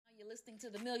Listening to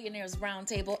the Millionaires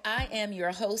Roundtable. I am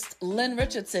your host, Lynn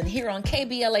Richardson, here on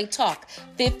KBLA Talk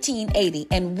 1580,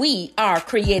 and we are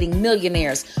creating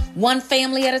millionaires one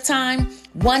family at a time,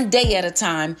 one day at a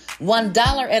time, $1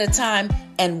 at a time,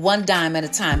 and one dime at a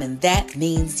time, and that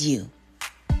means you.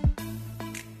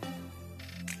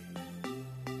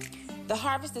 The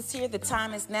harvest is here. The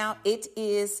time is now. It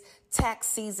is tax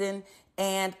season.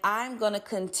 And I'm going to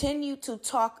continue to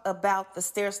talk about the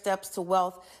stair steps to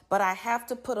wealth, but I have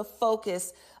to put a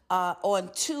focus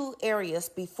on two areas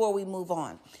before we move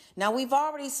on. Now, we've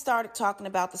already started talking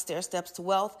about the stair steps to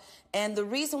wealth, and the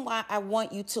reason why I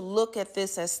want you to look at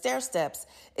this as stair steps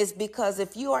is because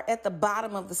if you are at the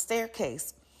bottom of the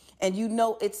staircase and you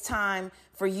know it's time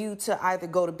for you to either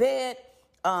go to bed,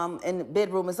 and the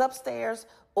bedroom is upstairs,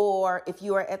 or if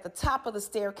you are at the top of the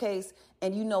staircase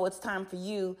and you know it's time for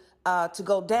you to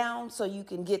go down so you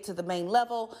can get to the main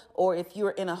level, or if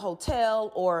you're in a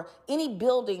hotel or any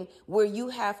building where you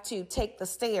have to take the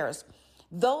stairs,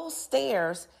 those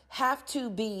stairs have to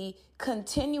be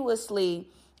continuously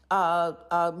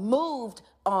moved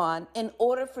on in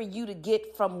order for you to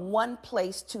get from one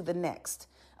place to the next.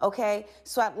 Okay,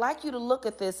 so I'd like you to look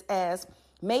at this as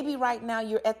maybe right now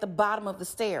you're at the bottom of the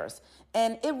stairs,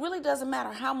 and it really doesn't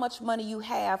matter how much money you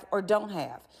have or don't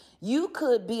have. You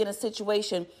could be in a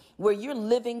situation where you're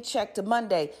living check to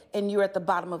Monday and you're at the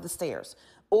bottom of the stairs.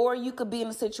 Or you could be in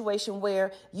a situation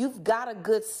where you've got a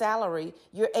good salary,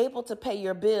 you're able to pay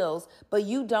your bills, but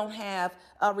you don't have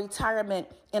a retirement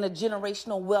and a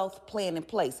generational wealth plan in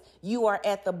place. You are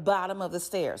at the bottom of the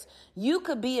stairs. You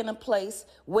could be in a place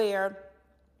where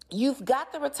you've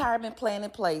got the retirement plan in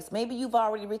place. Maybe you've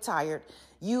already retired.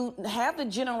 You have the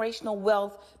generational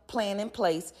wealth plan in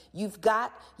place. You've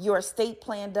got your estate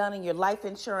plan done and your life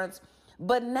insurance.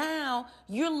 But now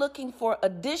you're looking for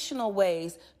additional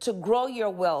ways to grow your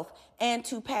wealth and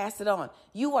to pass it on.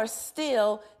 You are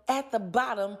still at the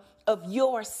bottom of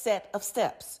your set of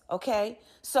steps, okay?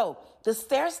 So the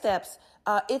stair steps,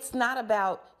 it's not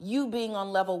about you being on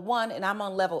level 1 and I'm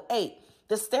on level 8.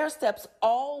 The stair steps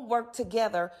all work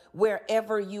together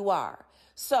wherever you are.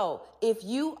 So if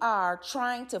you are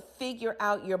trying to figure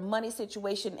out your money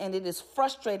situation and it is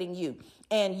frustrating you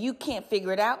and you can't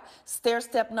figure it out, stair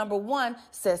step number 1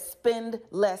 says spend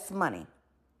less money.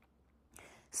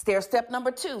 Stair step number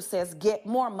 2 says get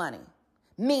more money,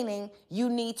 meaning you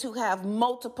need to have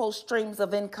multiple streams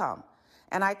of income.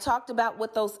 And I talked about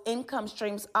what those income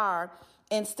streams are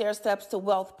in Stair Steps to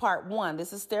Wealth Part 1.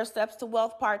 This is Stair Steps to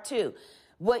Wealth Part 2.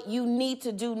 What you need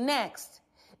to do next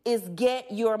is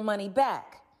get your money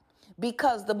back,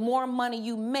 because the more money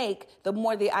you make, the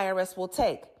more the IRS will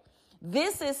take.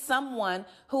 This is someone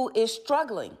who is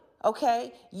struggling,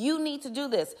 okay? You need to do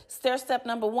this. Stair step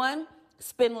number 1,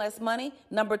 spend less money.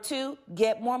 Number 2,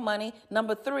 get more money.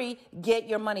 Number 3, get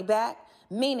your money back,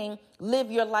 meaning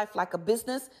live your life like a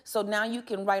business. So now you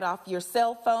can write off your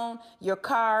cell phone, your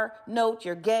car note,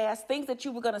 your gas, things that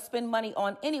you were going to spend money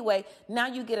on anyway. Now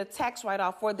you get a tax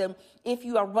write-off for them if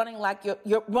you are running like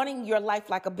you're running your life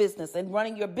like a business and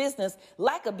running your business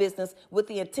like a business with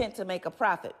the intent to make a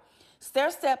profit.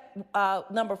 Stair step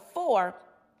number 4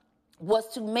 was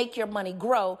to make your money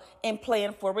grow and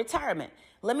plan for retirement.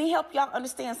 Let me help y'all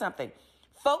understand something.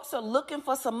 Folks are looking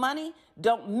for some money.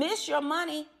 Don't miss your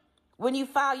money when you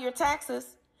file your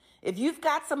taxes. If you've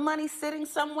got some money sitting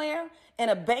somewhere in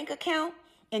a bank account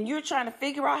and you're trying to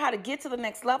figure out how to get to the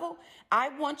next level, I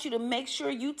want you to make sure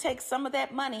you take some of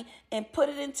that money and put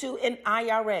it into an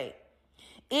IRA.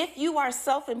 If you are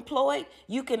self-employed,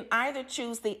 you can either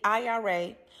choose the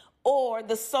IRA or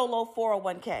the solo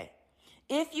 401k.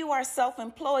 If you are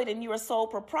self-employed and you're a sole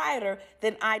proprietor,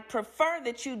 then I'd prefer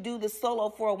that you do the solo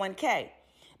 401k,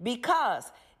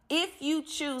 because if you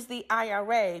choose the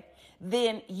IRA,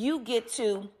 then you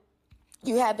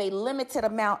have a limited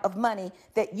amount of money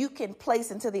that you can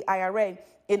place into the IRA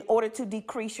in order to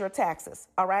decrease your taxes.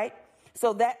 All right.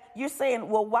 So that you're saying,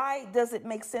 well, why does it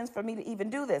make sense for me to even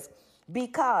do this?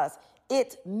 Because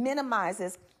it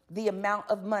minimizes the amount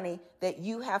of money that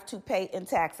you have to pay in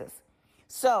taxes.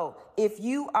 So if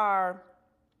you are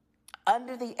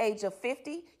under the age of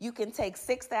 50, you can take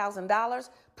 $6,000,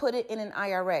 put it in an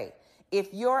IRA.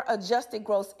 If your adjusted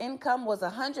gross income was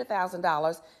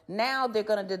 $100,000, now they're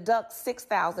going to deduct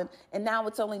 $6,000, and now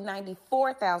it's only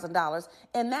 $94,000,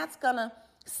 and that's going to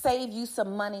save you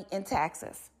some money in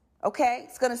taxes. Okay?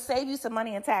 It's going to save you some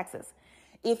money in taxes.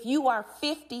 If you are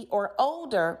 50 or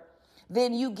older,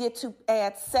 then you get to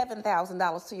add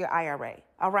 $7,000 to your IRA.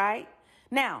 All right?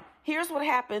 Now, here's what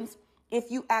happens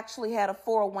if you actually had a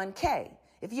 401k.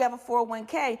 If you have a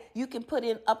 401k, you can put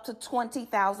in up to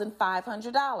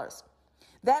 $20,500.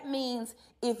 That means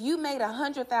if you made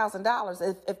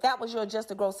 $100,000, if that was your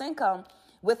adjusted gross income,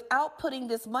 without putting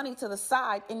this money to the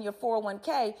side in your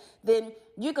 401k, then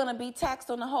you're going to be taxed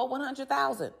on the whole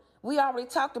 100,000. We already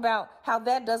talked about how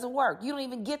that doesn't work. You don't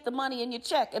even get the money in your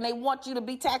check, and they want you to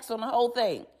be taxed on the whole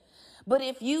thing. But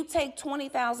if you take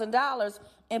 $20,000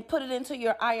 and put it into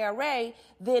your IRA,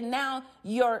 then now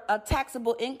your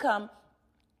taxable income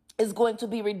is going to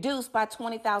be reduced by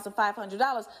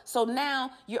 $20,500. So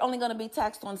now you're only going to be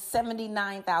taxed on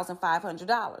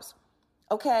 $79,500.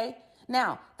 Okay?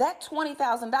 Now, that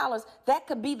 $20,000, that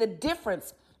could be the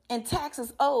difference in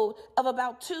taxes owed of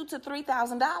about $2,000 to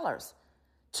 $3,000.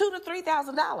 $2,000 to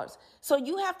 $3,000. So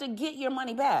you have to get your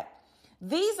money back.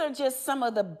 These are just some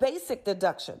of the basic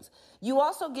deductions. You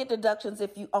also get deductions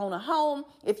if you own a home,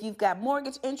 if you've got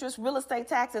mortgage interest, real estate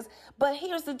taxes. But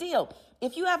here's the deal.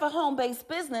 If you have a home-based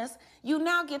business, you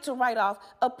now get to write off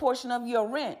a portion of your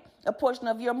rent, a portion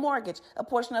of your mortgage, a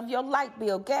portion of your light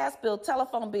bill, gas bill,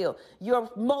 telephone bill, your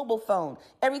mobile phone.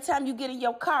 Every time you get in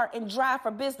your car and drive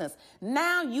for business,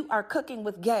 now you are cooking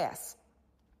with gas.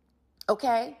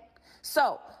 Okay?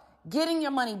 So getting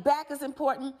your money back is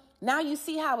important. Now you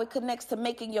see how it connects to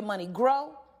making your money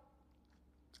grow.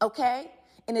 Okay?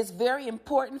 And it's very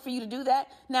important for you to do that.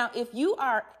 Now, if you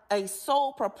are a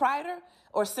sole proprietor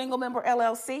or single member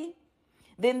LLC,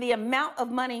 then the amount of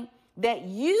money that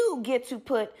you get to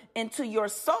put into your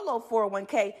solo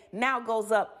 401k now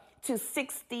goes up to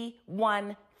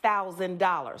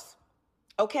 $61,000.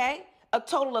 Okay? A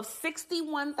total of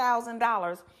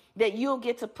 $61,000 that you'll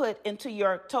get to put into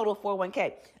your total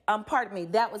 401k. Pardon me,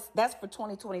 that's for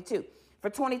 2022. For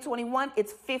 2021,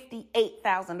 it's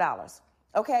 $58,000.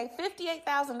 Okay?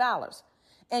 $58,000.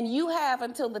 And you have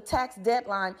until the tax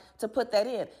deadline to put that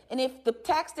in. And if the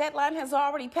tax deadline has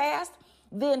already passed,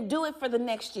 then do it for the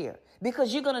next year,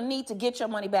 because you're going to need to get your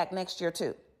money back next year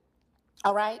too.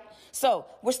 All right? So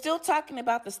we're still talking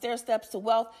about the stair steps to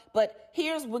wealth, but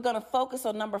we're going to focus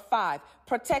on number 5,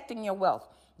 protecting your wealth.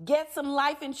 Get some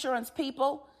life insurance,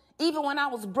 people. Even when I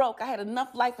was broke, I had enough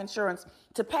life insurance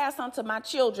to pass on to my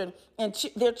children and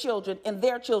their children and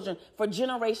their children for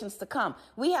generations to come.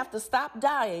 We have to stop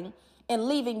dying and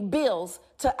leaving bills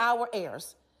to our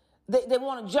heirs. They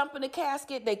want to jump in the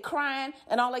casket, they crying,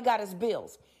 and all they got is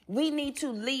bills. We need to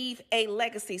leave a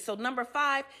legacy. So number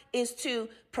 5 is to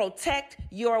protect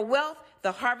your wealth.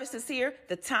 The harvest is here.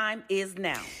 The time is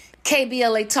now.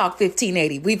 KBLA Talk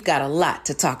 1580. We've got a lot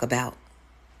to talk about.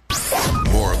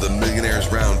 More of the Millionaires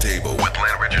Roundtable with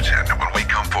Lynn Richardson when we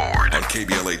come forward on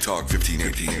KBLA Talk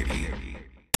 1580.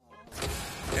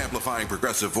 Amplifying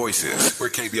progressive voices. We're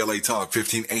KBLA Talk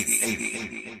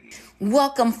 1580.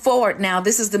 Welcome forward now.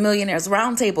 This is the Millionaires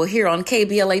Roundtable here on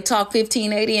KBLA Talk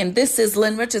 1580, and this is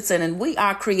Lynn Richardson, and we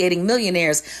are creating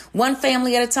millionaires one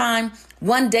family at a time,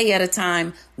 one day at a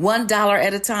time, $1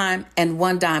 at a time, and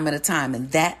one dime at a time, and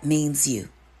that means you.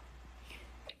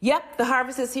 Yep, the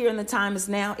harvest is here and the time is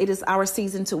now. It is our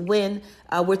season to win.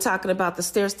 We're talking about the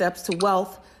stair steps to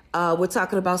wealth. We're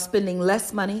talking about spending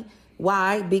less money.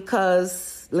 Why?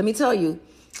 Because, let me tell you,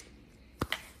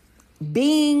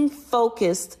 being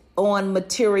focused on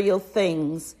material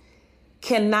things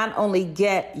can not only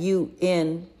get you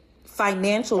in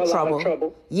financial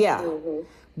trouble. Yeah,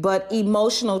 but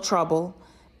emotional trouble.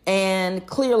 And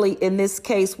clearly in this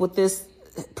case with this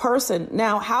person,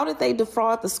 now, how did they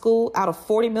defraud the school out of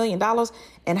 $40 million?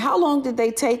 And how long did they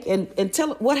take and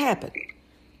tell what happened?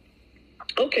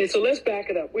 Okay, so let's back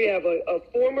it up. We have a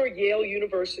former Yale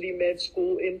University med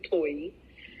school employee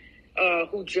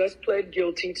who just pled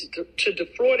guilty to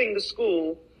defrauding the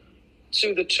school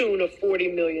to the tune of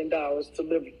 $40 million to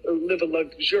live a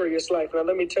luxurious life. Now,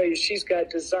 let me tell you, she's got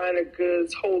designer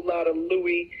goods, whole lot of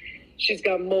Louis. She's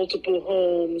got multiple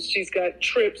homes. She's got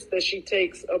trips that she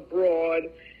takes abroad.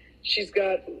 She's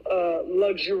got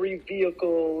luxury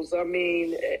vehicles. I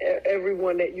mean,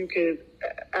 everyone that you could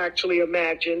actually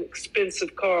imagine,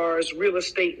 expensive cars, real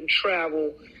estate and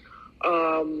travel.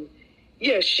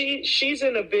 She's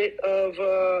in a bit of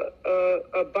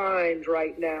a bind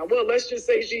right now. Well, let's just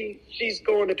say she's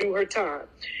going to do her time.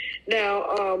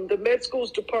 Now, the med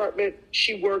school's department,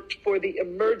 she worked for the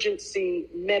emergency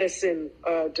medicine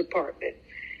department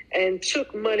and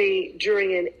took money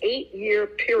during an 8-year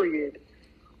period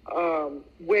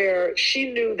where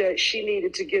she knew that she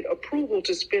needed to get approval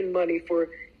to spend money for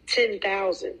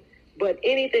 $10,000. But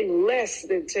anything less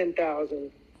than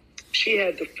 $10,000, she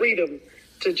had the freedom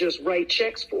to just write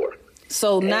checks for.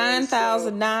 So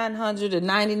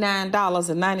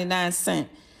 $9,999.99.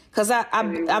 Because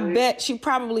I bet she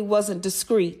probably wasn't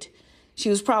discreet. She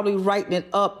was probably writing it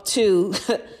up to,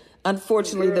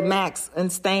 unfortunately, the max and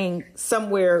staying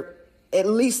somewhere at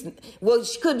least, well,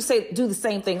 she couldn't do the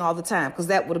same thing all the time because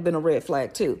that would have been a red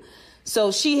flag too.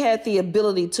 So she had the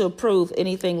ability to approve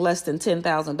anything less than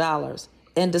 $10,000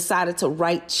 and decided to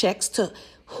write checks to,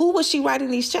 who was she writing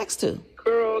these checks to?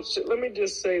 Girl, let me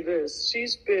just say this.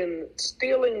 She's been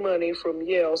stealing money from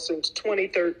Yale since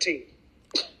 2013.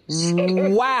 So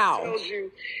wow. That tells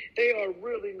you they are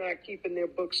really not keeping their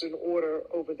books in order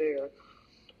over there.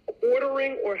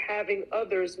 Ordering or having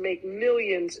others make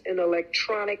millions in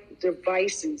electronic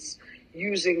devices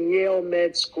using Yale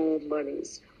Med School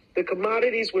monies. The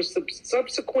commodities were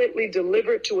subsequently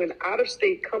delivered to an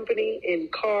out-of-state company in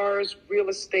cars, real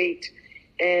estate,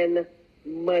 and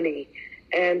money.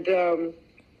 And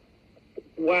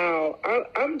wow,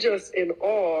 I'm just in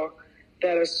awe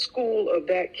that a school of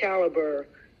that caliber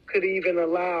could even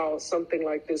allow something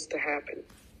like this to happen.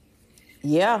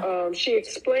 Yeah. She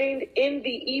explained in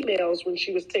the emails when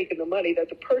she was taking the money that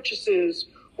the purchases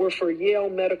were for Yale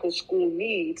Medical School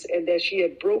needs and that she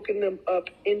had broken them up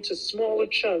into smaller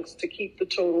chunks to keep the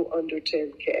total under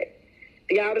 $10K.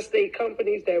 The out-of-state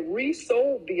companies that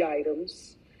resold the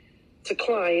items to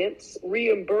clients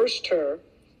reimbursed her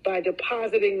by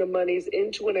depositing the monies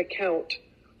into an account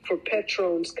for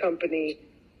Petron's company,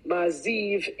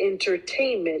 Maziv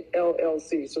Entertainment,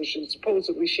 LLC. So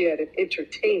she had an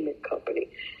entertainment company.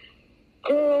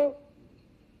 Girl,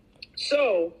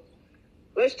 so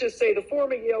let's just say the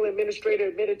former Yale administrator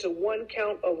admitted to one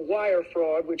count of wire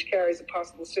fraud, which carries a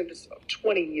possible sentence of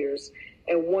 20 years,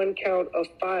 and one count of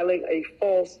filing a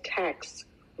false tax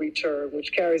return,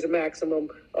 which carries a maximum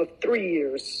of 3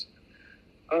 years.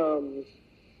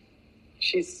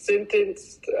 She's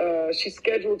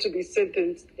scheduled to be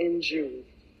sentenced in June.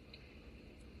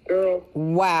 Girl.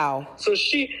 Wow.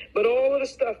 But all of the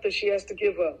stuff that she has to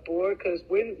give up, boy, because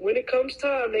when it comes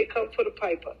time, they come for the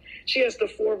piper. She has to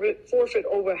forfeit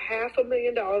over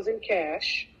 $500,000 in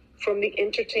cash from the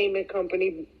entertainment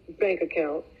company bank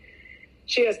account.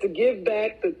 She has to give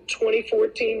back the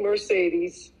 2014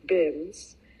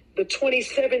 Mercedes-Benz, the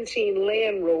 2017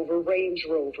 Land Rover, Range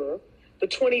Rover, the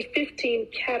 2015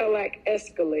 Cadillac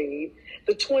Escalade,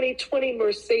 the 2020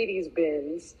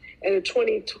 Mercedes-Benz, and the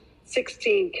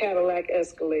 2016 Cadillac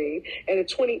Escalade, and a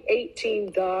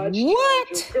 2018 Dodge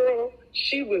Charger. Girl,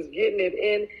 she was getting it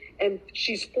in, and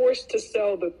she's forced to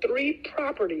sell the 3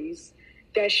 properties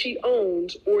that she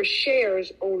owns or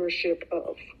shares ownership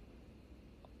of.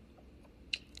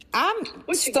 I'm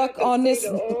stuck on this.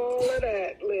 All of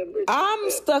that, Lynn Richardson.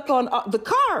 I'm stuck on the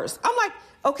cars. I'm like,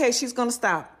 okay, she's going to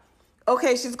stop.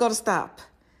 Okay, she's going to stop.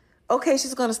 Okay,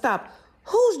 she's going to stop.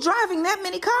 Who's driving that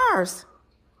many cars?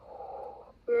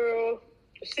 Girl,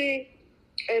 see,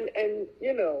 and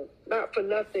you know, not for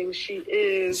nothing, she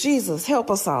is. Jesus,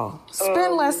 help us all.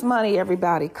 Spend less money,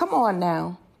 everybody. Come on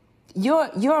now.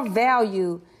 Your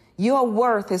value, your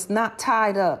worth is not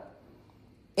tied up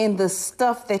in the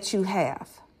stuff that you have.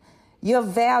 Your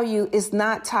value is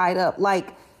not tied up.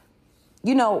 Like,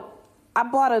 you know, I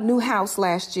bought a new house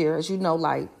last year, as you know,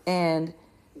 and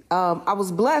I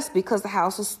was blessed because the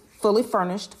house was fully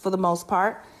furnished for the most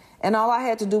part. And all I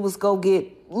had to do was go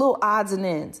get little odds and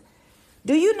ends.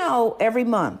 Do you know every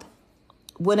month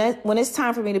when it's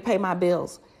time for me to pay my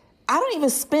bills, I don't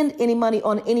even spend any money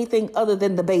on anything other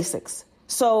than the basics.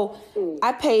 So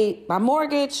I pay my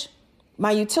mortgage,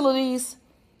 my utilities,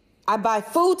 I buy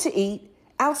food to eat.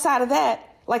 Outside of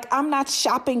that, like, I'm not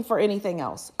shopping for anything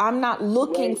else. I'm not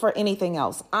looking for anything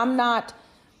else. I'm not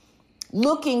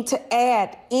looking to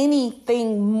add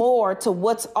anything more to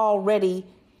what's already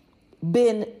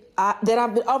been that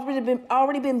I've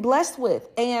already been blessed with.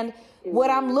 And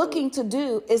what I'm looking to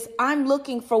do is I'm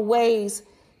looking for ways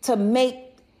to make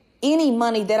any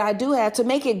money that I do have to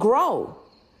make it grow,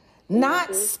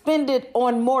 not spend it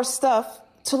on more stuff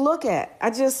to look at. I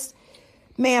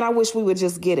wish we would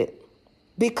just get it.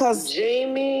 Because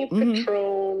Jamie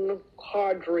Patron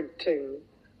Codrington,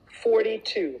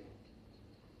 42,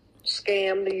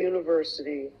 scammed the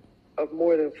university of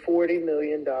more than $40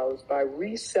 million by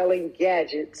reselling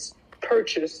gadgets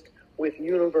purchased with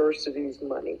university's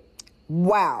money.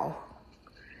 Wow.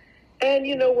 And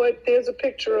you know what? There's a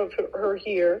picture of her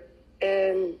here.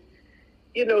 And,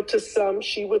 you know, to some,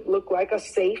 she would look like a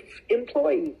safe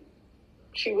employee.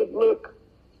 She would look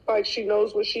like she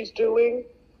knows what she's doing.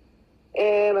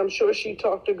 And I'm sure she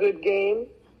talked a good game.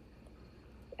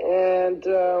 And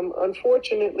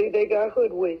unfortunately, they got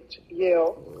hoodwinked,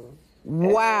 Yale.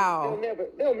 Wow.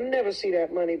 They'll never see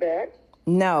that money back.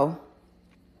 No.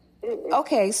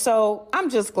 Okay, so I'm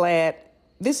just glad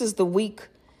this is the week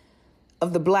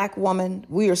of the Black woman.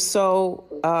 We are so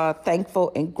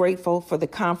thankful and grateful for the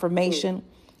confirmation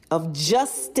of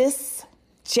Justice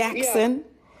Jackson.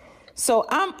 So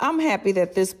I'm happy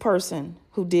that this person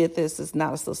who did this is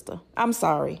not a sister. I'm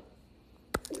sorry.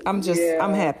 I'm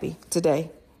happy today.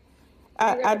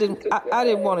 I didn't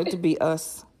want it to be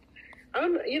us.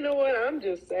 You know what? I'm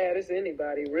just sad as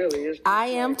anybody, really. I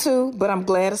am too, but I'm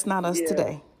glad it's not us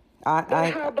today. How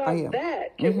about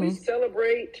that? Can we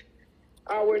celebrate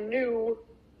our new?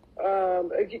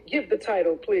 Give the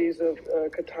title, please, of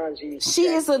Ketanji. She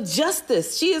is a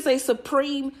justice. She is a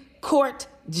Supreme Court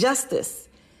justice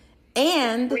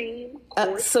and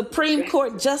Supreme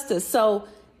Court justice. So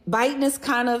Biden is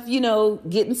kind of,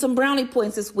 getting some brownie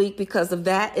points this week because of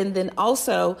that. And then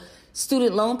also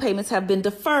student loan payments have been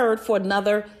deferred for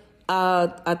another,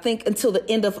 I think, until the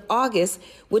end of August,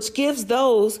 which gives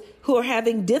those who are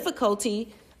having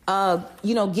difficulty,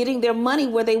 getting their money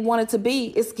where they want it to be.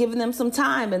 It's giving them some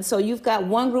time. And so you've got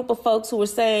one group of folks who are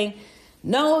saying,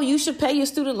 no, you should pay your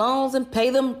student loans and pay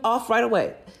them off right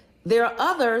away. There are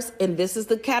others, and this is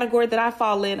the category that I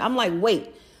fall in. I'm like,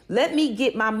 wait, let me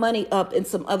get my money up in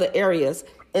some other areas.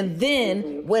 And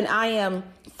then when I am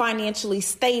financially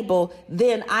stable,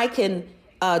 then I can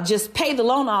just pay the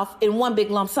loan off in one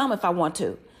big lump sum if I want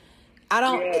to.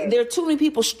 There are too many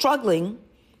people struggling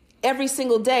every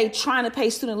single day trying to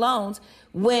pay student loans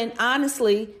when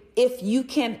honestly, if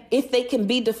they can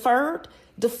be deferred,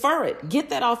 defer it.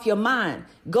 Get that off your mind.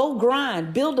 Go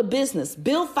grind, build a business,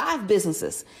 build 5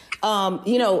 businesses.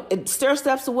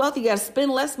 Stairsteps to wealth, you got to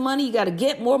spend less money. You got to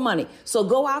get more money. So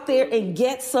go out there and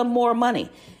get some more money.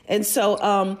 And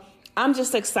so I'm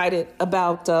just excited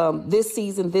about this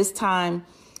season, this time.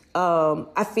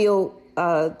 I feel,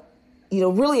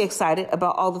 really excited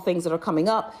about all the things that are coming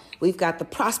up. We've got the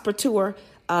Prosper Tour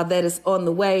that is on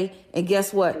the way. And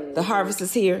guess what? The harvest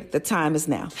is here. The time is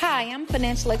now. Hi, I'm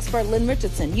financial expert Lynn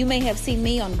Richardson. You may have seen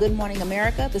me on Good Morning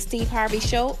America, The Steve Harvey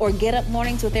Show, or Get Up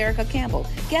Mornings with Erica Campbell.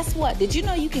 Guess what? Did you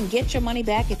know you can get your money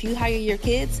back if you hire your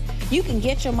kids? You can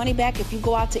get your money back if you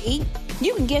go out to eat.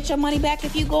 You can get your money back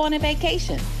if you go on a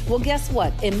vacation. Well, guess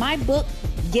what? In my book,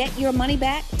 Get Your Money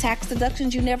Back, Tax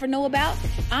Deductions You Never Know About,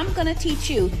 I'm going to teach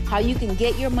you how you can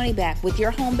get your money back with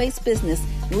your home-based business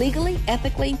legally,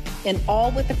 ethically, and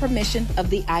all with the permission of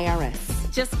the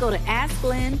IRS. Just go to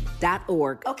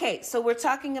asklynn.org. Okay, so we're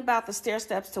talking about the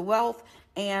Stairsteps to Wealth,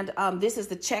 and this is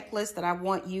the checklist that I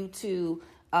want you to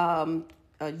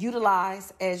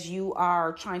utilize as you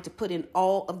are trying to put in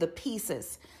all of the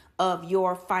pieces of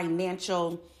your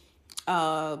financial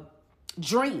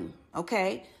dream,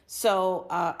 okay? So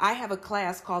I have a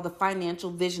class called the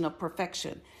Financial Vision of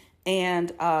Perfection,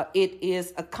 and it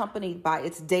is accompanied by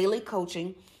its daily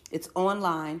coaching. It's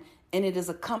online, and it is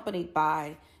accompanied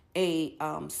by a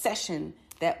session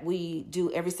that we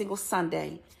do every single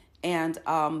Sunday. And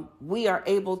we are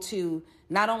able to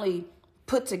not only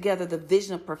put together the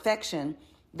vision of perfection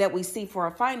that we see for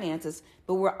our finances,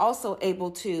 but we're also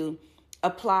able to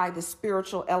apply the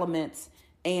spiritual elements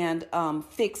and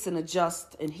fix and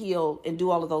adjust and heal and do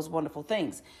all of those wonderful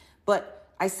things. But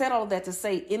I said all of that to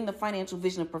say, in the Financial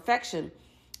Vision of Perfection,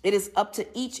 it is up to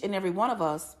each and every one of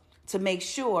us to make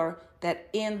sure that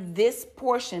in this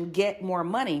portion, Get More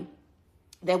Money,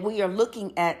 that we are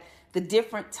looking at the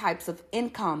different types of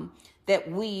income that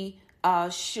we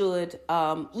should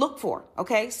look for.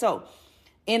 Okay, so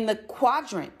in the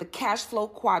quadrant, the cash flow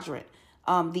quadrant,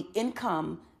 the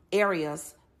income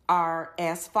areas are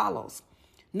as follows.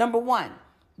 Number 1,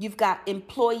 you've got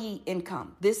employee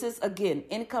income. This is, again,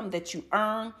 income that you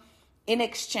earn in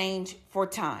exchange for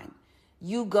time.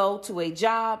 You go to a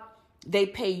job, they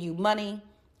pay you money,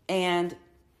 and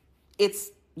it's,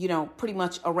 pretty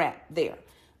much a wrap there.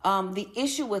 The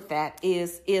issue with that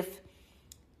is if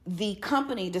the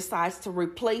company decides to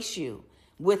replace you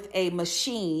with a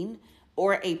machine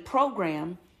or a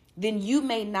program, then you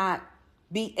may not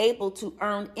be able to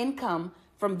earn income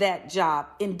from that job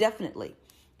indefinitely.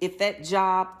 If that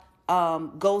job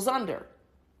goes under,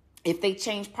 if they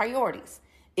change priorities,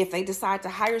 if they decide to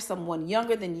hire someone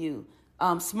younger than you,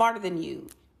 smarter than you,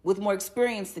 with more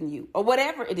experience than you, or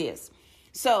whatever it is.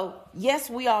 So, yes,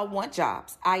 we all want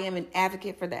jobs. I am an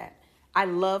advocate for that. I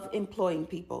love employing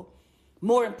people.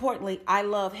 More importantly, I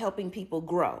love helping people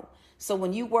grow. So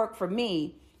when you work for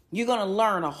me, you're going to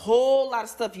learn a whole lot of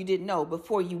stuff you didn't know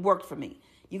before you worked for me.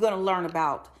 You're going to learn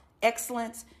about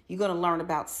excellence. You're going to learn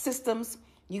about systems.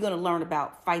 You're going to learn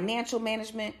about financial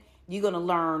management. You're going to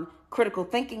learn critical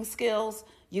thinking skills.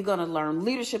 You're going to learn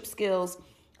leadership skills.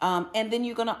 And then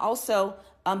you're going to also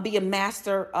be a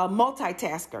master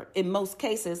multitasker. In most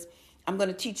cases, I'm going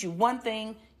to teach you one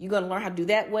thing. You're going to learn how to do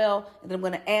that well. And then I'm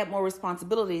going to add more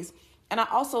responsibilities. And I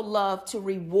also love to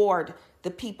reward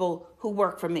the people who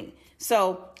work for me.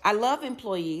 So I love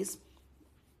employees.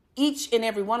 Each and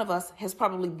every one of us has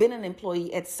probably been an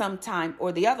employee at some time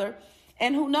or the other.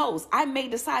 And who knows, I may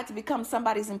decide to become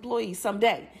somebody's employee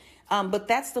someday. But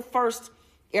that's the first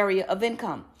area of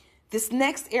income. This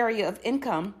next area of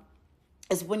income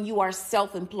is when you are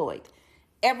self-employed.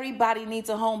 Everybody needs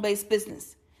a home-based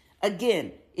business.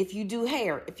 Again, if you do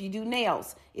hair, if you do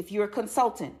nails, if you're a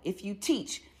consultant, if you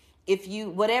teach, if you,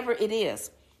 whatever it is,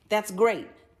 that's great.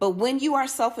 But when you are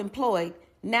self-employed,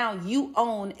 now you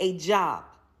own a job.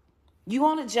 You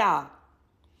own a job.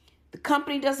 The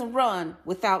company doesn't run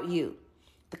without you.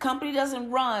 The company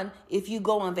doesn't run if you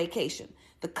go on vacation.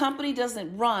 The company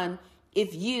doesn't run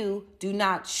if you do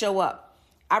not show up.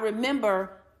 I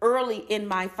remember early in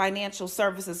my financial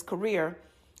services career,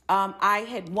 I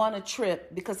had won a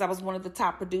trip because I was one of the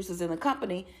top producers in the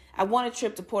company. I won a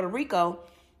trip to Puerto Rico,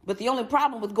 but the only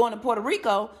problem with going to Puerto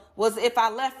Rico was if I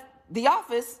left the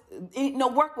office, no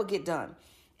work would get done.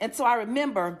 And so I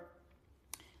remember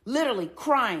literally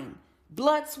crying,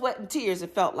 blood, sweat, and tears,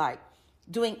 it felt like,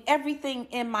 doing everything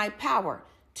in my power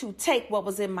to take what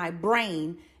was in my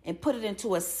brain and put it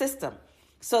into a system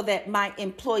so that my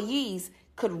employees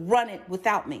could run it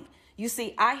without me. You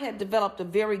see, I had developed a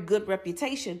very good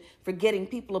reputation for getting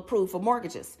people approved for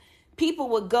mortgages. People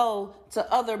would go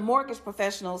to other mortgage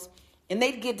professionals and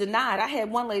they'd get denied. I had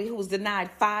one lady who was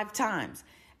denied 5 times.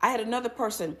 I had another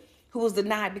person who was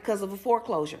denied because of a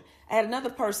foreclosure. I had another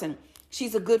person,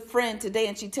 she's a good friend today,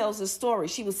 and she tells this story.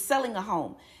 She was selling a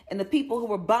home, and the people who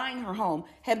were buying her home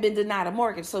had been denied a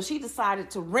mortgage. So she decided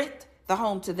to rent the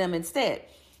home to them instead.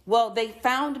 Well, they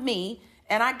found me,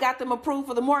 and I got them approved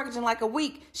for the mortgage in like a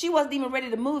week. She wasn't even ready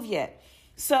to move yet.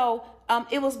 So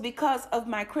it was because of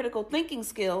my critical thinking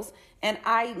skills, and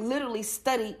I literally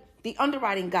studied the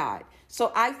underwriting guide.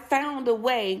 So I found a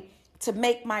way to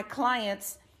make my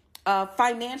clients'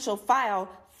 financial file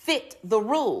fit the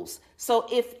rules. So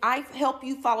if I help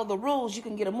you follow the rules, you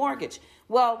can get a mortgage.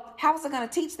 Well, how was I going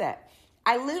to teach that?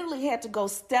 I literally had to go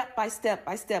step by step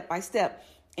by step by step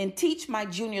and teach my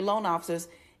junior loan officers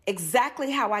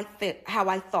exactly how I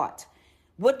thought.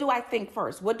 What do I think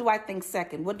first? What do I think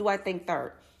second? What do I think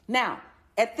third? Now,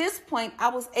 at this point, I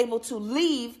was able to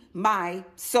leave my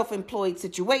self-employed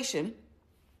situation,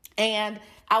 and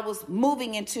I was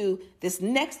moving into this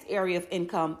next area of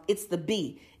income. It's the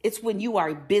B. It's when you are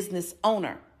a business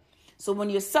owner. So when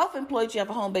you're self-employed, you have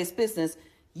a home-based business,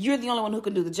 you're the only one who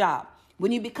can do the job.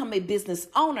 When you become a business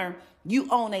owner, you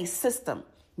own a system.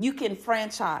 You can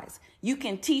franchise. You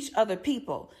can teach other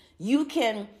people.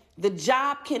 The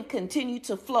job can continue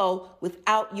to flow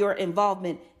without your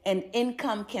involvement, and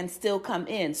income can still come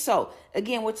in. So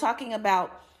again, we're talking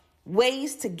about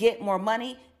ways to get more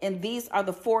money. And these are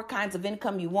the 4 kinds of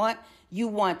income you want. You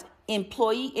want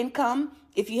employee income.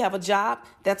 If you have a job,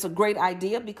 that's a great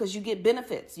idea because you get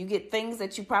benefits. You get things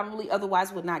that you probably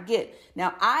otherwise would not get.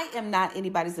 Now, I am not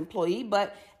anybody's employee,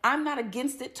 but I'm not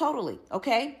against it totally,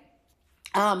 okay?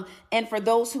 And for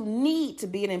those who need to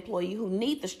be an employee, who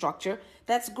need the structure,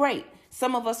 that's great.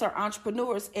 Some of us are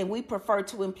entrepreneurs and we prefer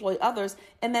to employ others,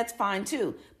 and that's fine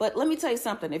too. But let me tell you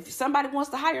something. If somebody wants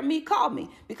to hire me, call me,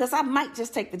 because I might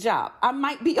just take the job. I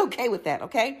might be okay with that,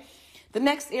 okay? The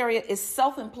next area is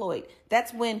self-employed.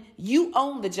 That's when you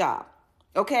own the job,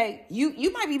 okay?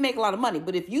 You might be making a lot of money,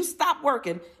 but if you stop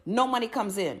working, no money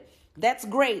comes in. That's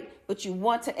great, but you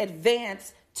want to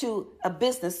advance to a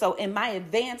business. So in my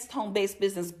advanced home-based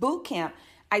business boot camp,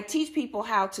 I teach people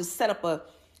how to set up a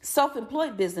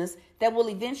self-employed business that will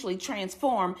eventually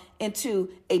transform into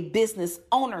a business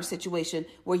owner situation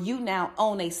where you now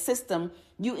own a system,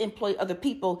 you employ other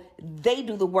people, they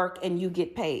do the work, and you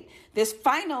get paid. This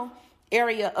final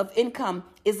area of income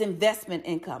is investment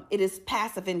income. It is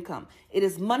passive income. It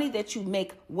is money that you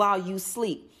make while you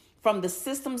sleep, from the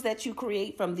systems that you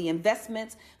create, from the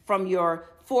investments, from your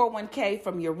 401k,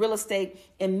 from your real estate,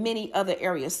 and many other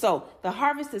areas. So the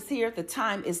harvest is here. The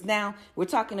time is now. We're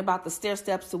talking about the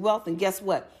Stairsteps to Wealth. And guess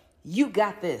what? You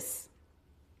got this.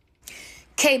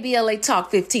 KBLA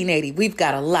Talk 1580. We've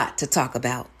got a lot to talk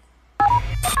about.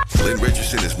 Lynn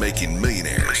Richardson is making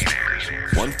millionaires.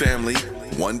 One family,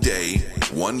 one day,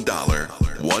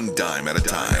 $1, one dime at a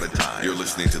time. You're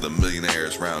listening to the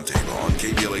Millionaires Roundtable on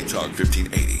KBLA Talk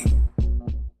 1580.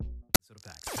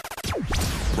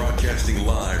 Broadcasting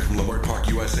live from Leimert Park,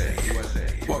 USA.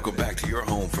 Welcome back to your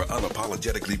home for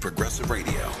unapologetically progressive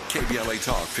radio, KBLA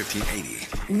Talk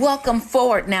 1580. Welcome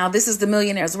forward now. This is the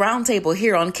Millionaires Roundtable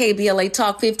here on KBLA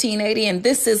Talk 1580, and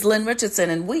this is Lynn Richardson,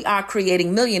 and we are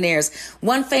creating millionaires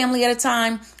one family at a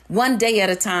time, one day at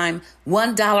a time,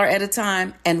 $1 at a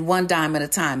time, and one dime at a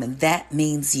time, and that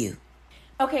means you.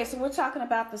 Okay, so we're talking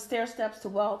about the stair steps to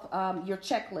wealth, your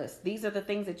checklist. These are the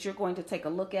things that you're going to take a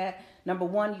look at. Number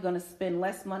one, you're going to spend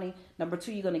less money. Number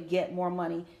two, you're going to get more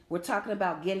money. We're talking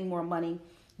about getting more money.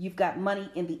 You've got money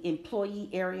in the employee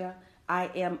area.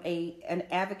 I am an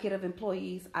advocate of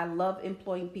employees. I love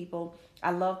employing people.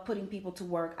 I love putting people to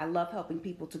work. I love helping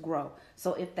people to grow.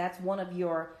 So if that's one of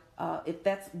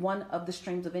the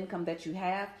streams of income that you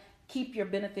have, keep your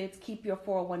benefits, keep your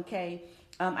 401k.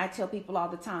 I tell people all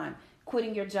the time,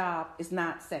 quitting your job is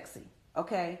not sexy.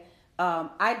 Okay.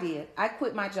 I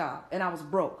quit my job and I was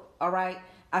broke. All right.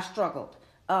 I struggled.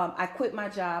 I quit my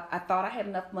job. I thought I had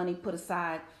enough money put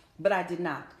aside, but I did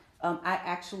not. I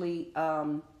actually,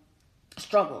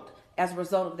 struggled as a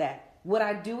result of that. Would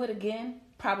I do it again?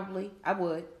 Probably I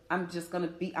would. I'm just going to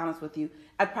be honest with you.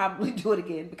 I'd probably do it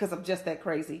again because I'm just that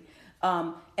crazy.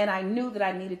 And I knew that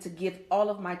I needed to give all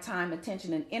of my time,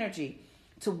 attention, and energy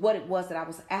to what it was that I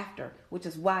was after, which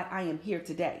is why I am here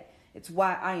today. It's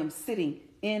why I am sitting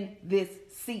in this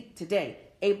seat today,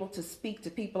 able to speak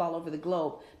to people all over the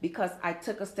globe, because I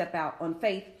took a step out on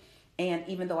faith. And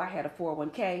even though I had a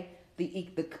 401k,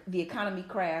 the economy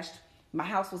crashed. My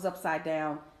house was upside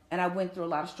down and I went through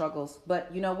a lot of struggles.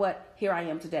 But you know what? Here I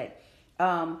am today.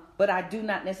 But I do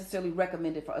not necessarily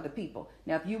recommend it for other people.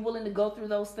 Now, if you're willing to go through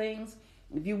those things,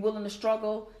 if you're willing to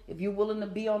struggle, if you're willing to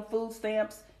be on food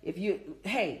stamps,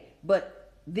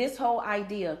 but this whole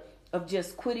idea of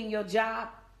just quitting your job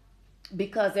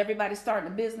because everybody's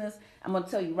starting a business, I'm going to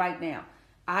tell you right now,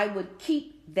 I would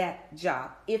keep that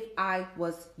job if I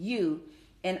was you,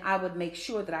 and I would make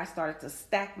sure that I started to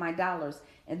stack my dollars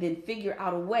and then figure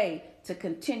out a way to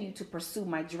continue to pursue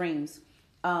my dreams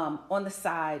on the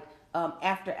side,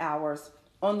 after hours,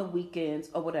 on the weekends,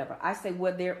 or whatever. I say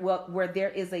where there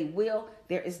is a will,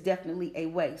 there is definitely a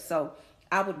way. So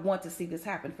I would want to see this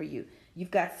happen for you.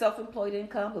 You've got self-employed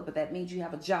income, but that means you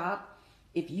have a job.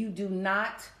 If you do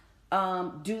not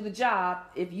do the job,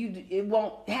 it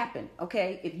won't happen.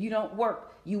 Okay, if you don't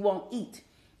work, you won't eat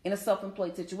in a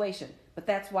self-employed situation. But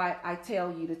that's why I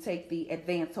tell you to take the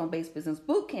Advanced Home-Based Business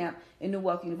Bootcamp in New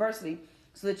Wealth University,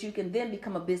 so that you can then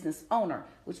become a business owner,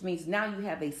 which means now you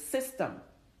have a system.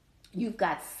 You've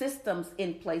got systems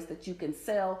in place that you can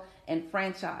sell and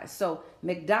franchise. So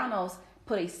McDonald's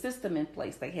put a system in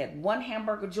place. They had one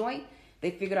hamburger joint.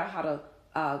 They figured out how to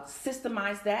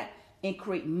systemize that and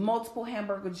create multiple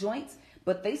hamburger joints,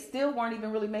 but they still weren't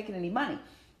even really making any money.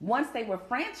 Once they were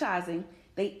franchising,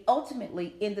 they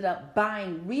ultimately ended up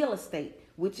buying real estate,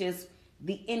 which is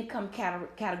the income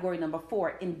category number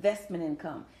 4, investment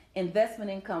income. Investment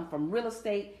income from real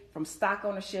estate, from stock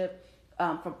ownership,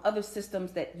 from other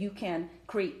systems that you can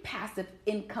create passive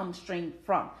income stream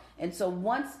from. And so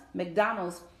once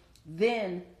McDonald's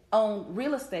then owned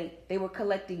real estate, they were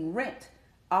collecting rent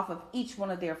off of each one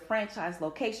of their franchise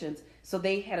locations. So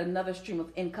they had another stream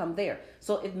of income there.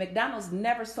 So if McDonald's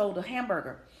never sold a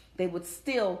hamburger, they would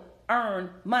still earn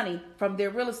money from their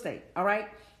real estate. All right.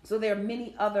 So there are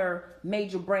many other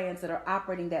major brands that are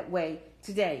operating that way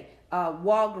today.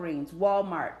 Walgreens,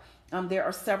 Walmart. There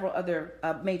are several other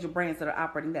major brands that are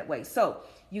operating that way. So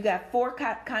you got 4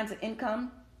 kinds of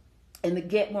income in the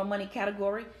get more money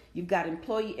category. You've got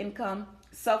employee income,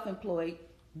 self-employed,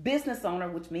 business owner,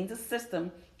 which means a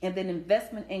system, and then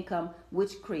investment income,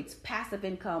 which creates passive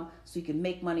income so you can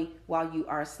make money while you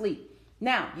are asleep.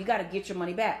 Now, you got to get your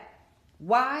money back.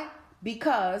 Why?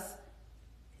 Because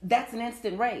that's an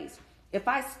instant raise. If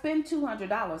I spend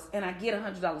 $200 and I get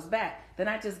 $100 back, then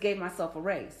I just gave myself a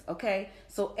raise, okay?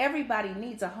 So everybody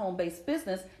needs a home-based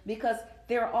business because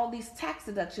there are all these tax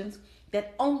deductions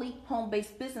that only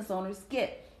home-based business owners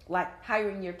get, like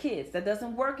hiring your kids. That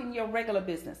doesn't work in your regular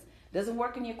business. Doesn't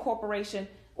work in your corporation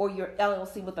or your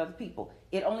LLC with other people.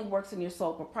 It only works in your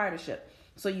sole proprietorship.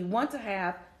 So you want to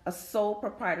have a sole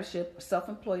proprietorship,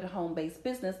 self-employed home-based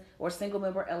business, or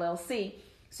single-member LLC,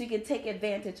 so you can take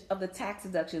advantage of the tax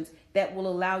deductions that will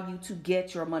allow you to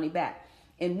get your money back.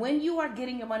 And when you are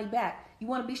getting your money back, you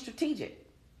want to be strategic.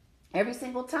 Every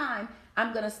single time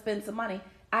I'm going to spend some money,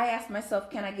 I ask myself,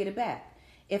 can I get it back?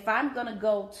 If I'm going to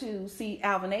go to see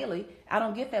Alvin Ailey, I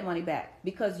don't get that money back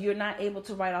because you're not able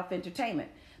to write off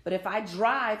entertainment. But if I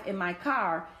drive in my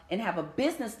car and have a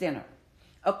business dinner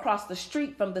across the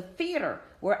street from the theater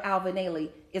where Alvin Ailey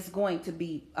is going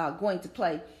to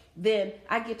play, then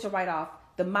I get to write off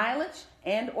the mileage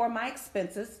and or my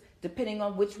expenses, depending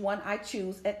on which one I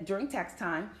choose during tax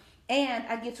time, and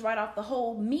I get to write off the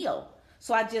whole meal.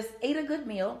 So I just ate a good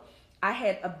meal. I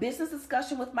had a business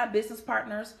discussion with my business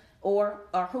partners. or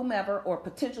whomever, or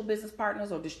potential business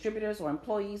partners or distributors or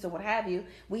employees or what have you.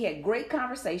 We had great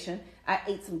conversation. I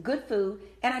ate some good food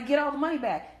and I get all the money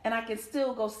back and I can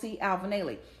still go see Alvin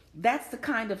Ailey. That's the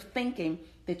kind of thinking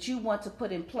that you want to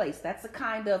put in place. That's the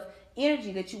kind of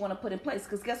energy that you want to put in place,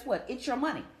 because guess what? It's your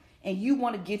money and you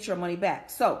want to get your money back.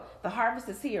 So the harvest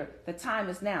is here. The time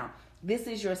is now. This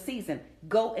is your season.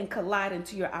 Go and collide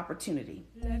into your opportunity.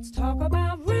 Let's talk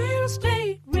about real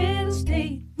estate, real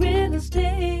estate, real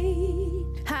estate.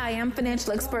 Hi, I'm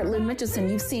financial expert Lynn Richardson.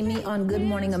 You've seen me on Good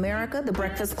Morning America, The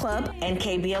Breakfast Club, and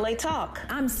KBLA Talk.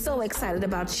 I'm so excited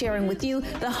about sharing with you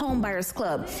the Home Buyers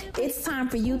Club. It's time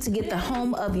for you to get the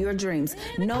home of your dreams.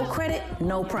 No credit,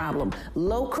 no problem.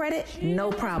 Low credit, no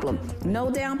problem.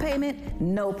 No down payment,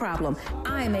 no problem.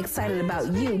 I am excited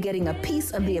about you getting a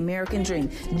piece of the American dream.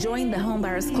 Join the Home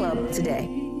Buyers Club today.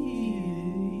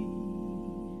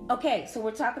 Okay, so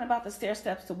we're talking about the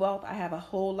Stairsteps to Wealth. I have a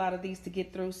whole lot of these to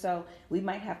get through, so we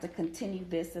might have to continue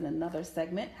this in another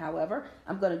segment. However,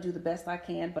 I'm going to do the best I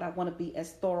can, but I want to be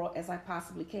as thorough as I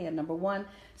possibly can. Number 1,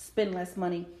 spend less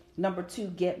money. Number 2,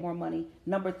 get more money.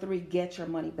 Number 3, get your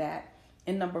money back.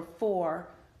 And number 4,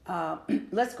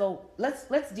 let's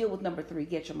deal with number 3,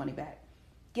 get your money back.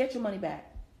 Get your money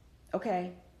back.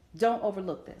 Okay? Don't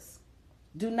overlook this.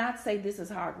 Do not say this is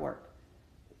hard work.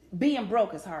 Being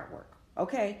broke is hard work.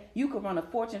 Okay, you could run a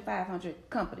Fortune 500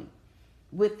 company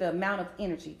with the amount of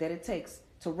energy that it takes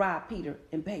to rob Peter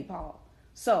and pay Paul.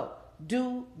 So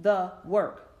do the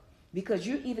work, because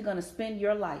you're either going to spend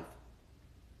your life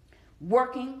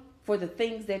working for the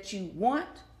things that you want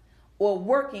or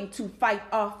working to fight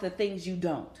off the things you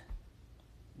don't.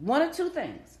 One or two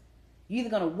things. You're either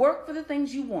going to work for the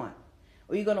things you want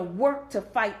or you're going to work to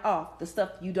fight off the stuff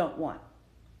you don't want.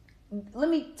 Let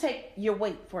me take your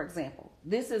weight, for example.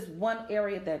 This is one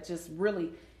area that just really,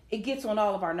 it gets on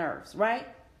all of our nerves, right?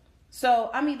 So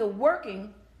I'm either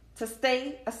working to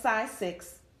stay a size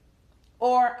 6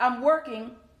 or I'm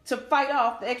working to fight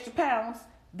off the extra pounds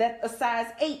that a size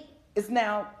 8 is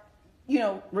now,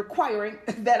 requiring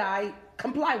that I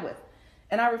comply with.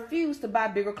 And I refuse to buy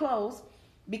bigger clothes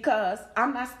because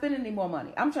I'm not spending any more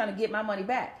money. I'm trying to get my money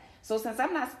back. So since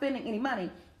I'm not spending any money,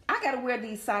 I got to wear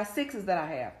these size 6s that I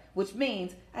have, which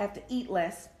means I have to eat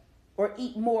less or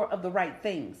eat more of the right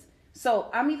things. So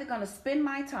I'm either going to spend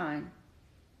my time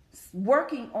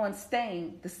working on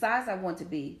staying the size I want to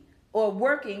be or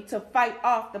working to fight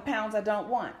off the pounds I don't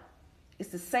want. It's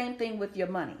the same thing with your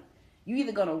money. You're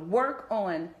either going to work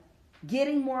on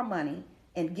getting more money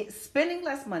and spending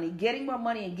less money, getting more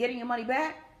money and getting your money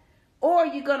back, or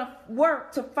you're going to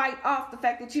work to fight off the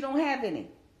fact that you don't have any.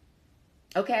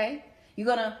 Okay? You're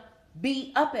going to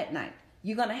be up at night.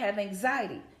 You're going to have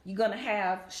anxiety. You're going to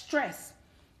have stress.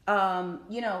 And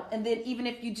then even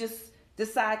if you just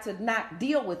decide to not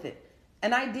deal with it.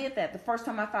 And I did that the first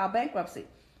time I filed bankruptcy.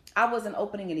 I wasn't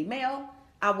opening any mail.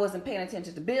 I wasn't paying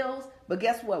attention to bills. But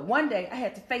guess what? One day I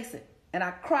had to face it. And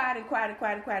I cried and cried and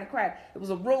cried and cried and cried. It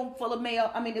was a room full of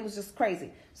mail. I mean, it was just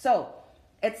crazy. So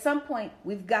at some point,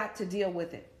 we've got to deal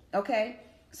with it. Okay?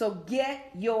 So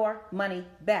get your money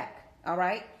back. All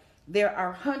right? There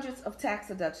are hundreds of tax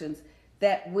deductions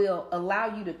that will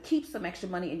allow you to keep some extra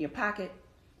money in your pocket,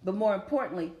 but more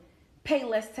importantly, pay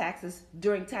less taxes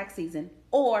during tax season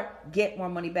or get more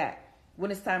money back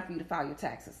when it's time for you to file your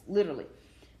taxes, literally.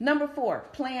 Number 4,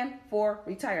 plan for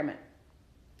retirement.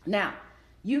 Now,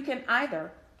 you can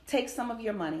either take some of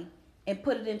your money and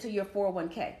put it into your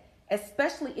 401k,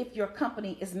 especially if your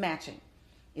company is matching.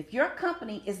 If your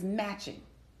company is matching,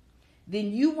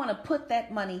 then you want to put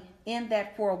that money in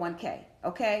that 401k,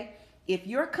 okay? If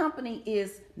your company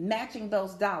is matching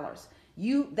those dollars,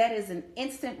 that is an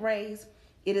instant raise.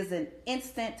 It is an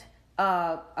instant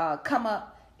come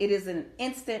up. It is an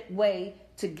instant way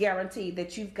to guarantee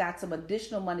that you've got some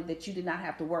additional money that you did not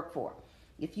have to work for.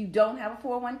 If you don't have a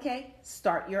 401k,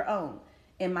 start your own.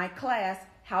 In my class,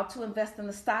 How to Invest in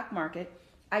the Stock Market,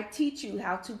 I teach you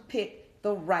how to pick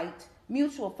the right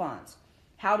mutual funds.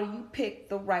 How do you pick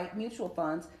the right mutual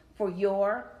funds for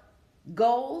your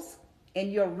goals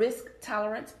and your risk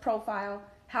tolerance profile?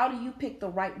 How do you pick the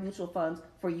right mutual funds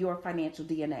for your financial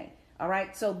DNA? All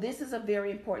right. So this is a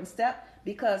very important step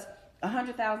because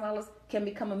 $100,000 can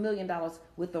become $1 million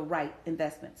with the right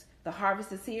investments. The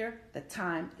harvest is here. The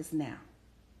time is now.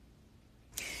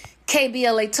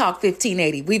 KBLA Talk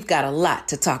 1580. We've got a lot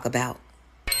to talk about.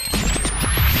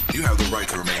 You have the right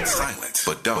to remain silent,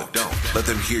 but don't let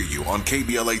them hear you on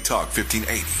KBLA Talk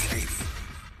 1580.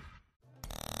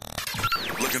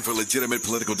 Looking for legitimate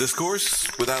political discourse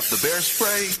without the bear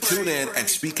spray? Tune in and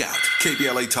speak out.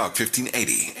 KBLA Talk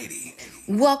 1580.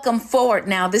 Welcome forward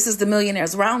now. This is the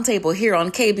Millionaires Roundtable here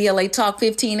on KBLA Talk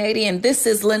 1580, and this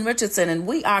is Lynn Richardson, and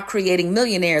we are creating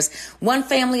millionaires one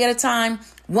family at a time,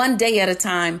 one day at a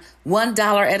time, $1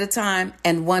 at a time,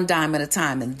 and one dime at a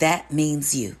time, and that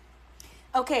means you.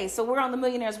 Okay, so we're on the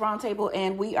Millionaires Roundtable,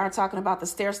 and we are talking about the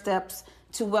stair steps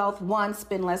to wealth. 1,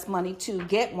 spend less money. 2,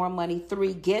 get more money.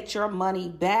 3, get your money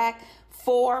back.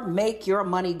 4, make your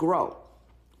money grow.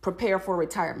 Prepare for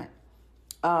retirement.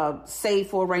 Save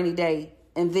for a rainy day,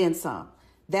 and then some.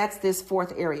 That's this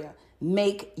 4th area.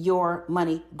 Make your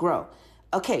money grow.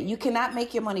 Okay, you cannot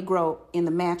make your money grow in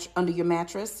the under your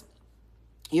mattress.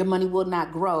 Your money will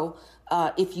not grow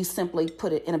if you simply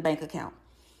put it in a bank account.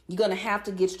 You're going to have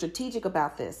to get strategic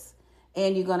about this,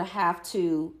 and you're going to have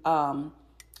to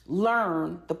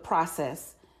learn the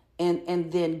process and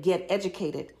then get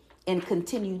educated and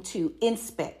continue to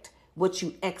inspect what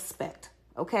you expect.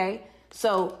 Okay?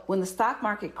 So when the stock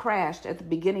market crashed at the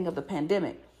beginning of the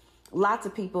pandemic, lots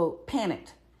of people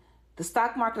panicked. The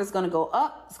stock market is going to go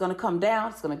up, it's going to come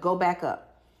down, it's going to go back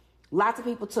up. Lots of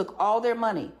people took all their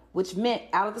money, which meant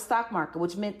out of the stock market,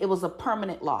 which meant it was a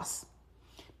permanent loss.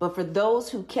 But for those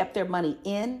who kept their money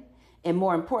in, and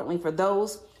more importantly, for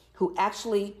those who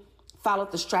actually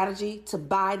followed the strategy to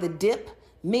buy the dip,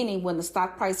 meaning when the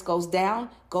stock price goes down,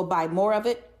 go buy more of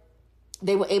it,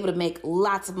 they were able to make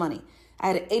lots of money. I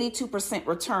had an 82%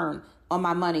 return on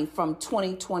my money from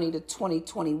 2020 to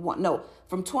 2021. No,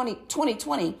 from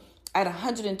 2020, I had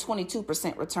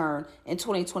 122% return. In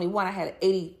 2021, I had an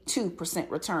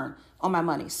 82% return on my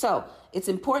money. So it's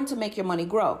important to make your money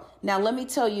grow. Now, let me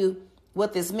tell you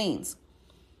what this means.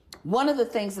 One of the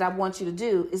things that I want you to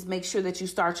do is make sure that you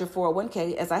start your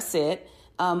 401k, as I said,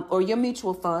 or your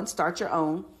mutual fund, start your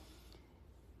own.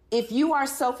 If you are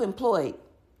self-employed,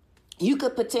 you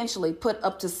could potentially put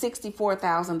up to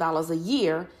 $64,000 a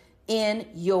year in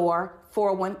your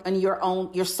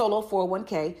your solo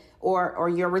 401k or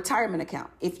your retirement account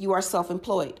if you are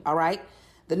self-employed. All right.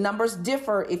 The numbers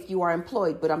differ if you are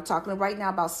employed, but I'm talking right now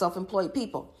about self-employed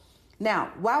people.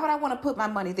 Now, why would I want to put my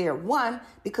money there? 1,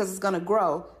 because it's going to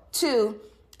grow. 2,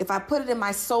 if I put it in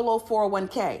my solo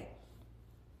 401k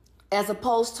as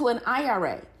opposed to an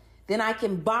IRA, then I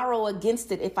can borrow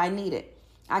against it if I need it.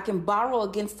 I can borrow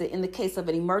against it in the case of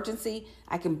an emergency.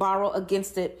 I can borrow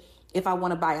against it if I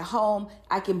want to buy a home.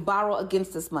 I can borrow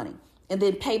against this money and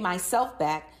then pay myself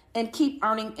back and keep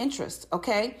earning interest.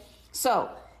 Okay. So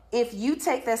if you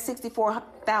take that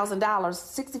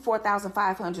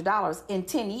 $64,500 in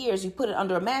 10 years, you put it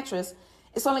under a mattress,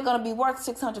 it's only going to be worth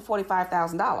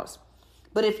 $645,000.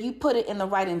 But if you put it in the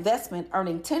right investment,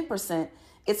 earning 10%,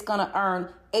 it's going to earn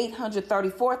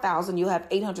 $834,000. You'll have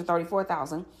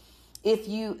 $834,000. If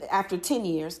you, after 10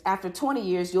 years, after 20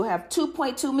 years, you'll have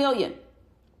 $2.2 million.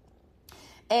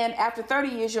 And after 30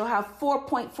 years, you'll have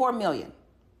 $4.4 million.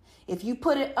 If you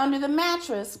put it under the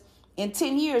mattress, in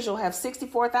 10 years, you'll have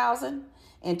 $64,000.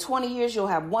 In 20 years, you'll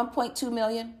have $1.2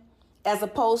 million, as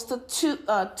opposed to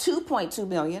 $2.2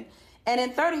 million. And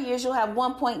in 30 years, you'll have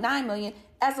 $1.9 million,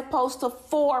 as opposed to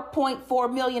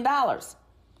 $4.4 million.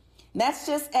 That's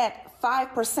just at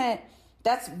 5%.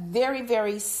 That's very,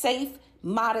 very safe,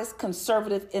 modest,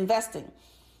 conservative investing.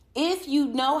 If you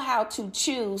know how to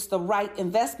choose the right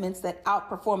investments that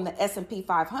outperform the S&P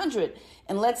 500,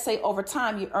 and let's say over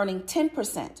time you're earning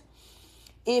 10%.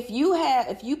 If you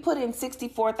put in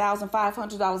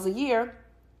 $64,500 a year,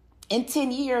 in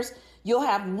 10 years you'll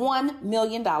have $1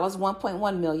 million,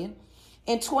 $1.1 million.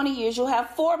 In 20 years you'll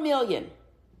have $4 million.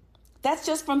 That's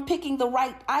just from picking the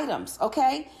right items,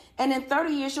 okay? And in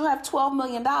 30 years you'll have $12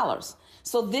 million.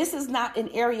 So this is not an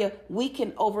area we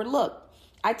can overlook.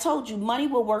 I told you money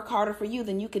will work harder for you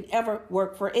than you can ever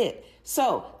work for it.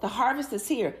 So the harvest is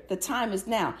here. The time is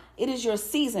now. It is your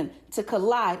season to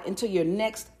collide into your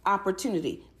next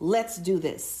opportunity. Let's do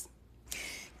this.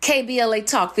 KBLA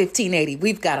Talk 1580.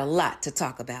 We've got a lot to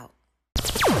talk about.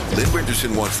 Lynn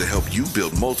Richardson wants to help you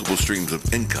build multiple streams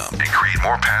of income and create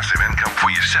more passive income for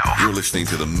yourself. You're listening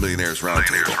to the Millionaires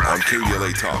Roundtable on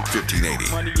KBLA Talk 1580.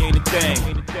 Money ain't a thing.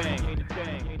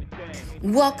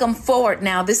 Welcome forward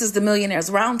now. This is the Millionaires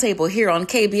Roundtable here on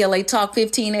KBLA Talk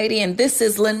 1580, and this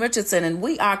is Lynn Richardson, and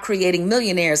we are creating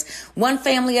millionaires one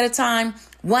family at a time,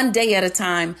 one day at a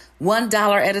time, $1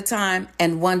 at a time,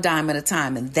 and one dime at a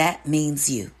time, and that means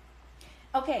you.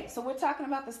 Okay, so we're talking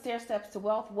about the stair steps to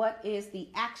wealth. What is the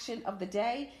action of the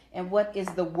day, and what is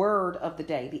the word of the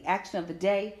day? The action of the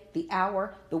day, the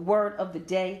hour, the word of the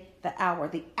day, the hour.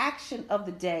 The action of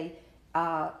the day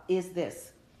is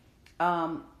this.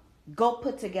 Go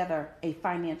put together a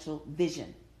financial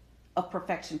vision of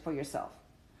perfection for yourself.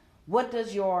 What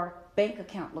does your bank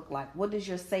account look like? What does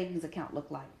your savings account look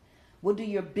like? What do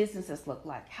your businesses look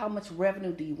like? How much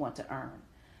revenue do you want to earn?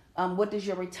 What does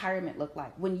your retirement look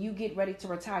like? When you get ready to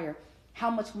retire, how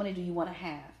much money do you want to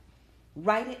have?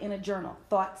 Write it in a journal.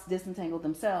 Thoughts disentangle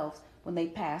themselves when they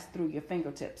pass through your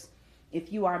fingertips.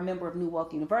 If you are a member of New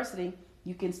Wealth University,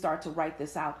 you can start to write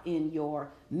this out in your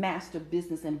Master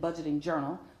Business and Budgeting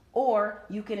Journal, or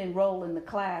you can enroll in the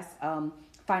class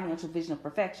Financial Vision of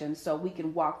Perfection, so we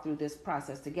can walk through this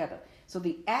process together. So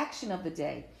the action of the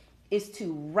day is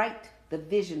to write the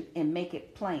vision and make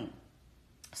it plain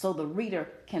so the reader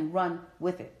can run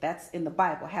with it. That's in the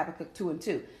Bible, Habakkuk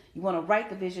 2:2. You want to write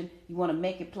the vision, you want to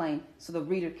make it plain so the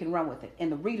reader can run with it.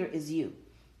 And the reader is you.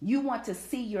 You want to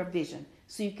see your vision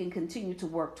so you can continue to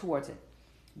work towards it.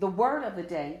 The word of the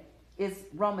day is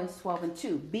Romans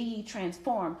 12:2. Be ye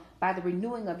transformed by the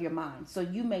renewing of your mind, so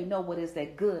you may know what is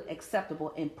that good,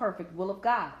 acceptable, and perfect will of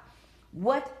God.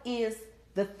 What is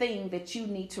the thing that you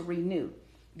need to renew?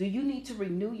 Do you need to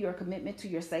renew your commitment to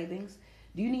your savings?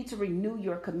 Do you need to renew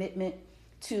your commitment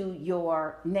to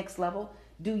your next level?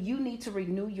 Do you need to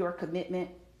renew your commitment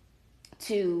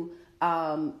to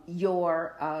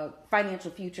your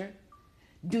financial future?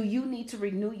 Do you need to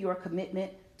renew your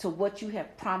commitment to what you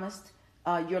have promised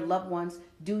your loved ones?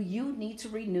 Do you need to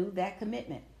renew that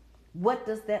commitment? What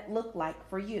does that look like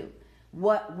for you?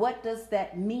 What does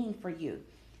that mean for you?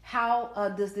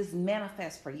 How does this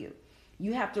manifest for you?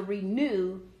 You have to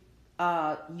renew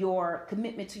your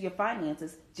commitment to your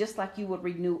finances just like you would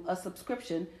renew a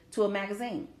subscription to a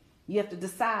magazine. You have to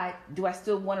decide, do I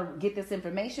still want to get this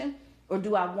information, or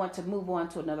do I want to move on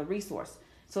to another resource?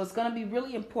 So it's going to be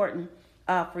really important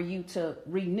for you to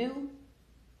renew,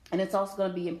 and it's also going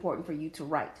to be important for you to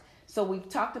write. So we've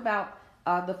talked about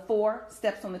the 4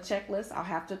 steps on the checklist. I'll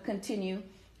have to continue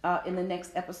in the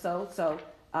next episode. So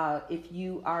if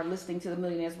you are listening to the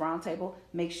Millionaires Roundtable,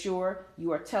 make sure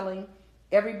you are telling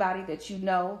everybody that you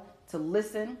know to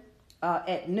listen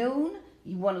at noon.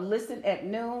 You want to listen at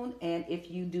noon, and if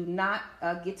you do not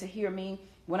get to hear me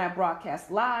when I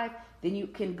broadcast live, then you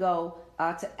can go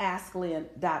to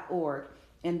asklynn.org,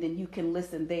 and then you can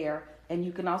listen there. And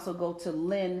you can also go to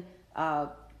Lynn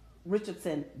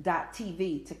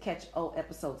Richardson.tv to catch old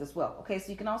episodes as well. Okay,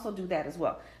 so you can also do that as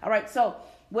well. All right, so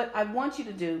what I want you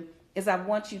to do is I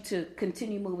want you to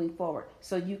continue moving forward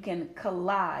so you can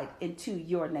collide into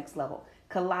your next level,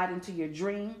 collide into your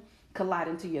dream, collide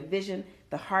into your vision.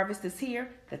 The harvest is here.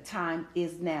 The time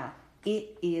is now.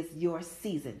 It is your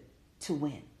season to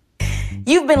win.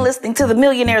 You've been listening to the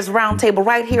Millionaires Roundtable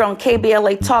right here on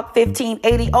KBLA Talk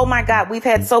 1580. Oh my God, we've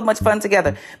had so much fun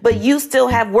together, but you still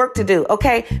have work to do,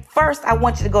 okay? First, I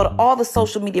want you to go to all the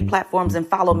social media platforms and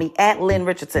follow me at Lynn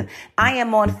Richardson. I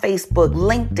am on Facebook,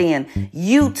 LinkedIn,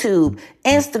 YouTube,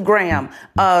 Instagram,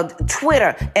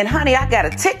 Twitter, and honey, I got a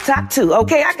TikTok too,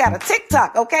 okay? I got a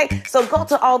TikTok, okay? So go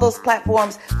to all those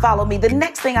platforms, follow me. The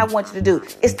next thing I want you to do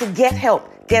is to get help.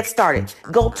 Get started.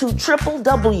 Go to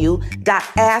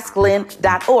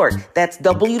www.asklynn.org. That's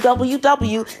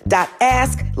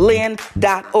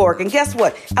www.asklynn.org. And guess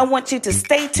what? I want you to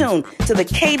stay tuned to the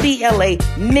KBLA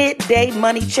Midday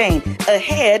Money Chain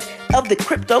ahead of the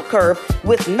crypto curve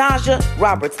with Naja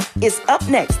Roberts. Is up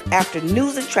next after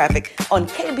news and traffic on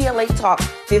KBLA Talk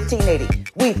 1580.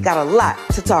 We've got a lot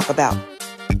to talk about.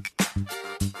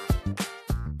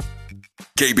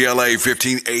 KBLA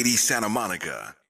 1580 Santa Monica.